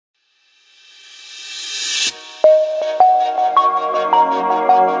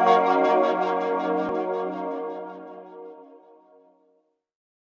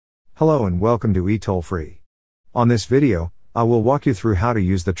Hello and welcome to eToll-Free. On this video, I will walk you through how to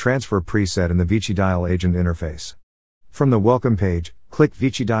use the transfer preset in the ViciDial agent interface. From the welcome page, click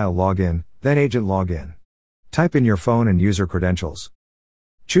ViciDial Login, then Agent Login. Type in your phone and user credentials.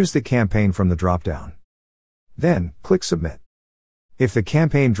 Choose the campaign from the dropdown. Then, click Submit. If the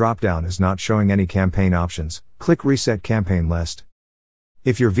campaign dropdown is not showing any campaign options, click Reset Campaign List.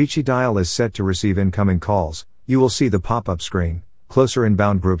 If your ViciDial is set to receive incoming calls, you will see the pop-up screen, Closer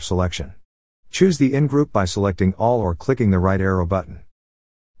Inbound Group Selection. Choose the ingroup by selecting All or clicking the right arrow button.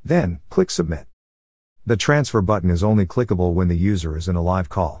 Then, click Submit. The transfer button is only clickable when the user is in a live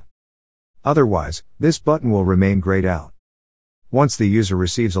call. Otherwise, this button will remain grayed out. Once the user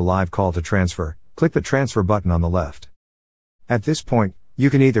receives a live call to transfer, click the transfer button on the left. At this point, you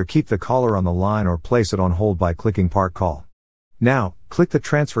can either keep the caller on the line or place it on hold by clicking Park Call. Now, click the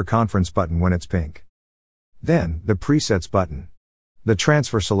Transfer Conference button when it's pink. Then, the Presets button. The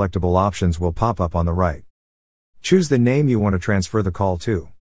transfer selectable options will pop up on the right. Choose the name you want to transfer the call to.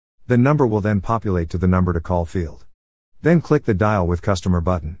 The number will then populate to the number to call field. Then click the Dial with Customer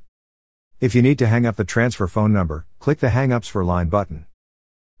button. If you need to hang up the transfer phone number, click the Hang Ups for Line button.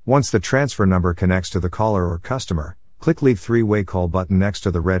 Once the transfer number connects to the caller or customer, click Leave Three-Way Call button next to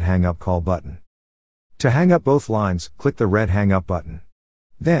the red Hang Up Call button. To hang up both lines, click the red Hang Up button.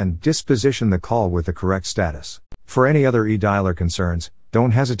 Then, disposition the call with the correct status. For any other e-dialer concerns,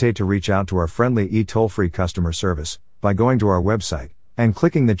 don't hesitate to reach out to our friendly eToll-Free customer service by going to our website and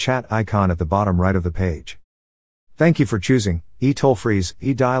clicking the chat icon at the bottom right of the page. Thank you for choosing eToll-Free's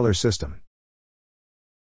e-dialer system.